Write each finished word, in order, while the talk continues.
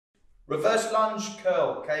Reverse lunge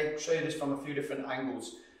curl, okay? I'll show you this from a few different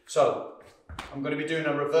angles. So, I'm going to be doing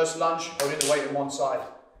a reverse lunge, holding the weight on one side.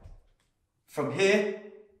 From here,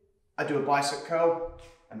 I do a bicep curl,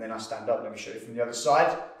 and then I stand up. Let me show you from the other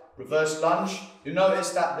side. Reverse lunge. You notice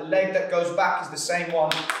that the leg that goes back is the same one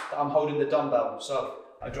that I'm holding the dumbbell. So,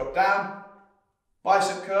 I drop down,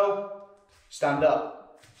 bicep curl, stand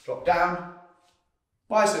up. Drop down,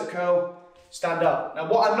 bicep curl, stand up.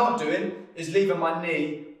 Now what I'm not doing is leaving my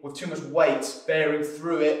knee with too much weight bearing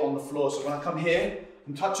through it on the floor. So when I come here,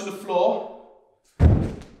 I'm touching the floor,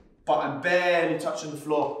 but I'm barely touching the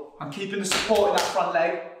floor. I'm keeping the support in that front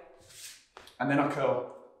leg, and then I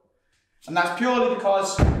curl. And that's purely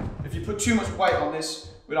because if you put too much weight on this,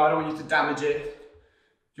 well, I don't want you to damage it,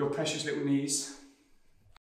 your precious little knees.